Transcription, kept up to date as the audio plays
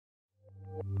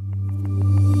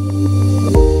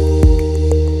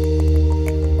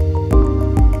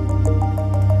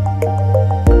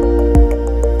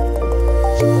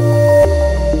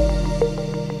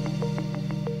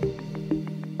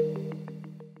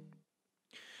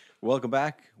Welcome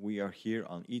back. We are here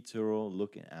on eToro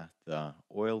looking at the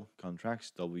oil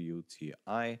contracts,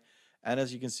 WTI. And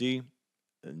as you can see,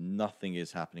 nothing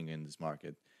is happening in this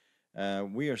market.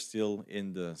 We are still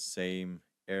in the same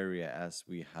area as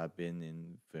we have been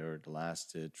in for the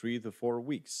last 3 to 4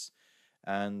 weeks.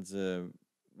 And,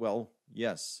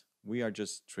 yes, we are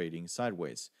just trading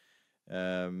sideways.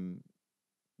 Um,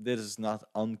 this is not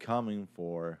uncommon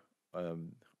for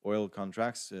oil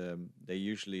contracts. They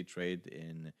usually trade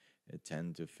in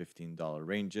 $10 to $15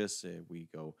 ranges. We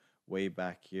go way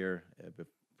back here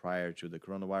prior to the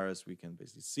coronavirus. We can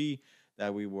basically see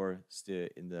that we were still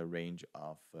in the range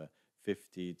of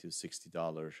 $50 to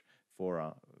 $60 for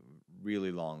a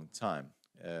really long time.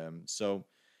 So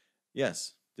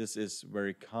yes, this is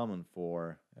very common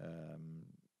for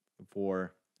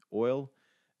oil.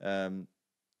 Um,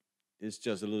 it's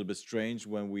just a little bit strange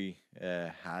when we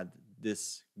had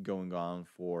this going on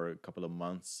for a couple of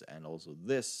months and also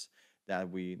this that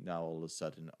we now all of a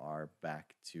sudden are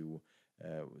back to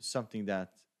something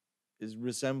that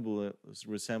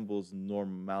resembles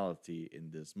normality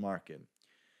in this market.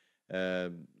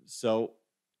 So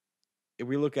if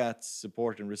we look at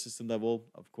support and resistance level,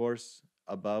 of course,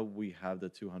 above we have the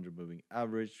 200 moving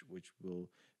average, which will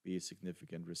be a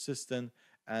significant resistance,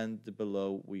 and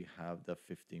below we have the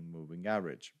 15 moving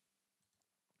average.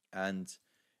 And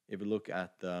if we look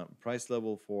at the price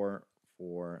level for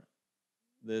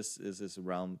this is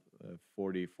around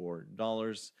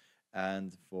 $44,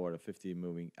 and for the 50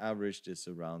 moving average, this is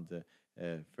around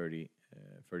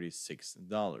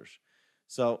 $36.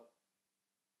 So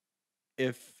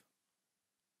if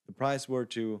the price were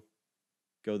to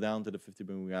go down to the 50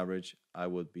 moving average, I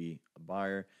would be a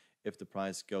buyer. If the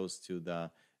price goes to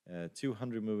the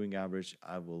 200 moving average,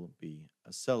 I will be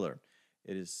a seller.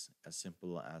 It is as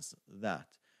simple as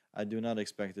that. I do not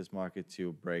expect this market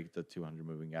to break the 200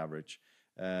 moving average.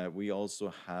 We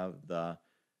also have the,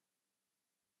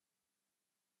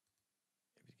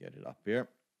 if you get it up here,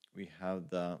 we have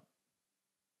the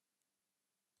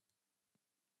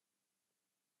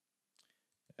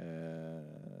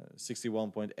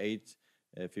 61.8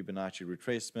 Fibonacci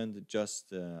retracement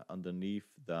just underneath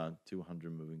the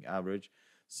 200 moving average.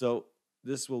 So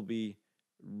this will be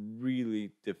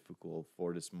really difficult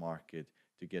for this market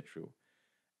to get through.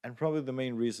 And probably the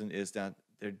main reason is that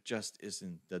there just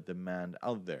isn't the demand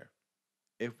out there.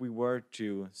 If we were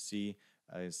to see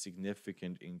a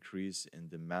significant increase in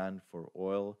demand for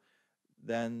oil,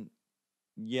 then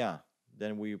yeah,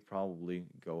 then we probably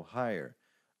go higher.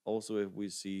 Also, if we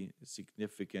see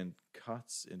significant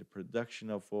cuts in the production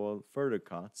of oil, further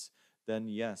cuts, then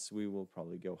yes, we will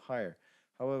probably go higher.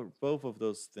 However, both of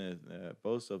those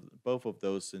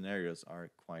scenarios are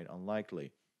quite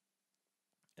unlikely.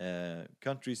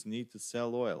 Countries need to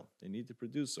sell oil; they need to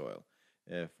produce oil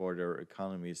for their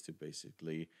economies to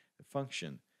basically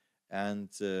function, and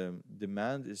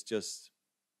demand is just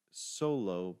so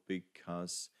low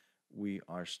because we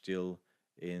are still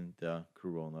in the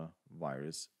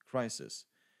coronavirus crisis.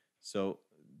 So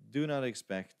do not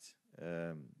expect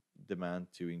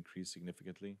demand to increase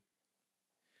significantly.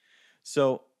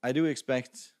 So I do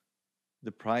expect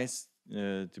the price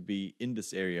to be in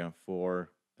this area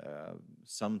for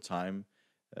some time,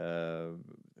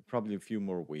 probably a few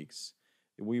more weeks.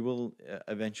 We will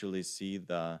eventually see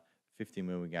the 50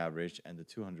 moving average and the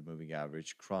 200 moving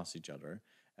average cross each other,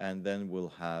 and then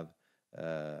we'll have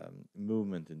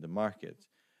movement in the market.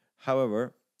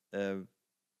 However,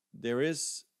 there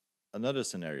is another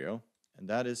scenario, and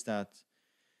that is that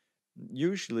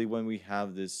usually when we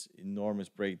have this enormous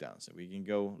breakdowns, and we can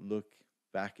go look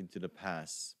back into the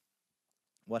past,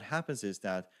 what happens is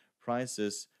that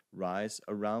prices rise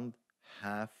around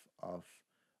half of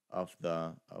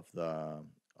the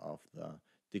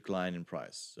decline in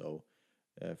price. So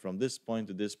from this point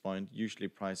to this point, usually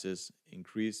prices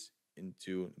increase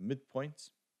into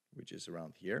midpoint, which is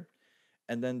around here,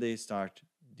 and then they start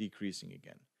decreasing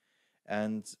again.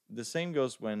 And the same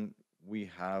goes when we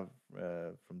have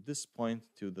from this point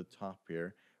to the top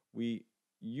here, we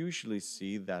usually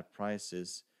see that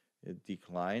prices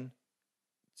decline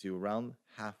to around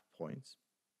half points,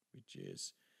 which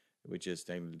is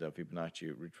namely the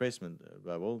Fibonacci retracement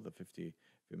level, the 50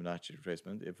 Fibonacci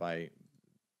retracement. If I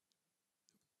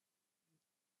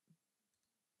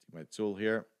take my tool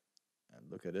here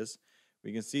and look at this,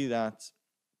 we can see that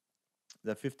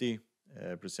the 50%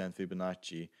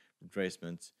 Fibonacci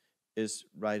retracement is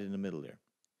right in the middle here.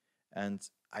 And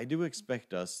I do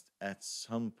expect us at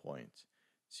some point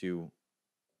to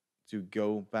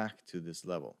go back to this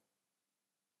level.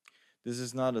 This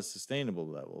is not a sustainable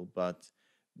level, but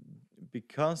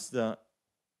because the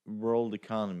world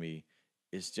economy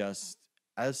is just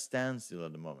as standstill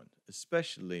at the moment,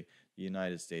 especially the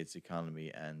United States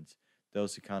economy and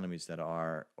those economies that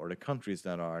are, or the countries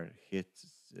that are hit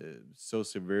so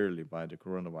severely by the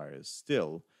coronavirus.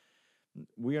 Still,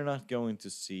 we are not going to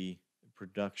see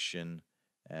production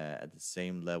at the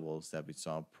same levels that we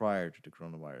saw prior to the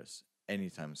coronavirus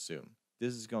anytime soon.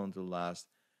 This is going to last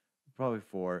probably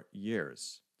for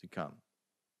years to come.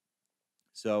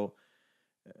 So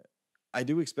I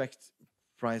do expect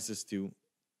prices to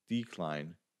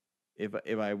decline.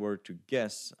 If I were to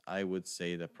guess, I would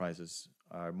say that prices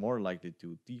are more likely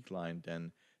to decline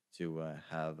than to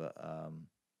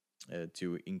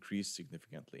increase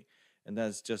significantly, and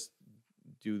that's just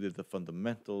due to the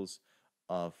fundamentals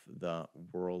of the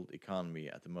world economy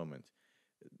at the moment.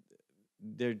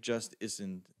 There just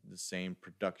isn't the same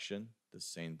production, the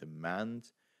same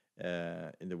demand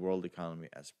in the world economy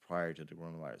as prior to the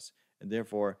coronavirus. And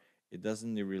therefore, it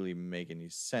doesn't really make any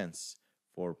sense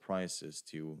for prices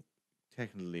to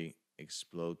technically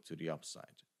explode to the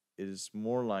upside. It is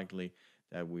more likely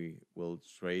that we will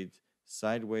trade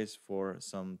sideways for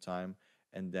some time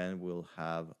and then we'll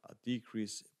have a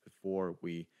decrease before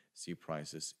we see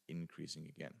prices increasing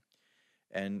again.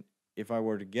 And if I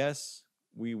were to guess,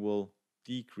 we will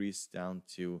decrease down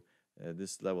to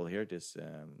this level here, this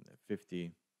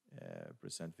 50%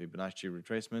 Fibonacci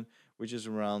retracement, which is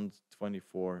around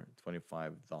 $24,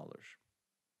 $25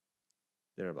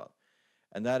 thereabout.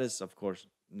 And that is, of course,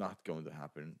 not going to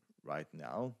happen right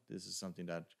now. This is something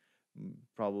that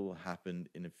probably will happen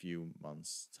in a few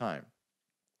months' time.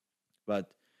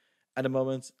 But at the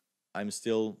moment, I'm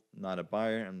still not a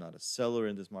buyer. I'm not a seller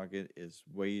in this market. It's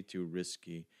way too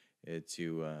risky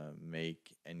to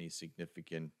make any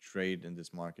significant trade in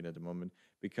this market at the moment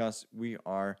because we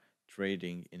are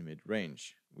trading in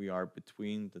mid-range. We are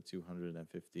between the 200 and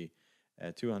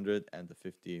the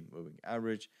 50 moving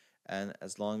average. And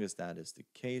as long as that is the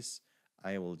case,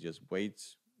 I will just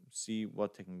wait, see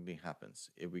what technically happens.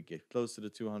 If we get close to the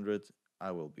 200,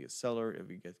 I will be a seller. If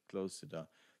we get close to the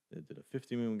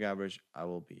 50 moving average, I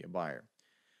will be a buyer.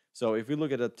 So if we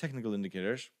look at the technical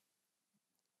indicators,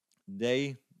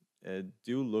 they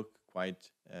do look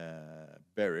quite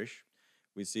bearish.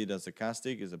 We see that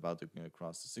stochastic is about to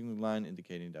cross the signal line,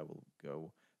 indicating that will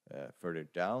go further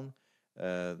down.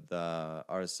 The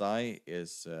RSI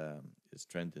is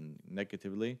trending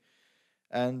negatively,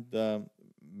 and the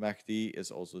MACD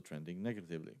is also trending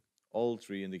negatively. All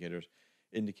three indicators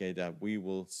indicate that we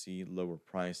will see lower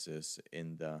prices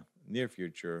in the near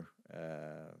future,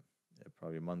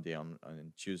 probably Monday on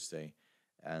Tuesday.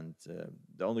 And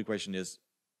the only question is,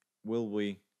 will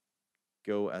we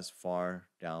go as far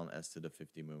down as to the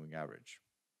 50 moving average?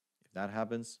 If that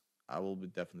happens, I will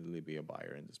definitely be a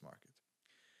buyer in this market.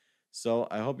 So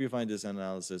I hope you find this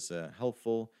analysis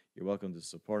helpful. You're welcome to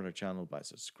support our channel by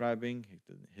subscribing,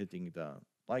 hitting the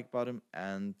like button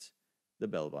and the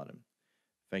bell button.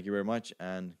 Thank you very much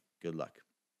and good luck.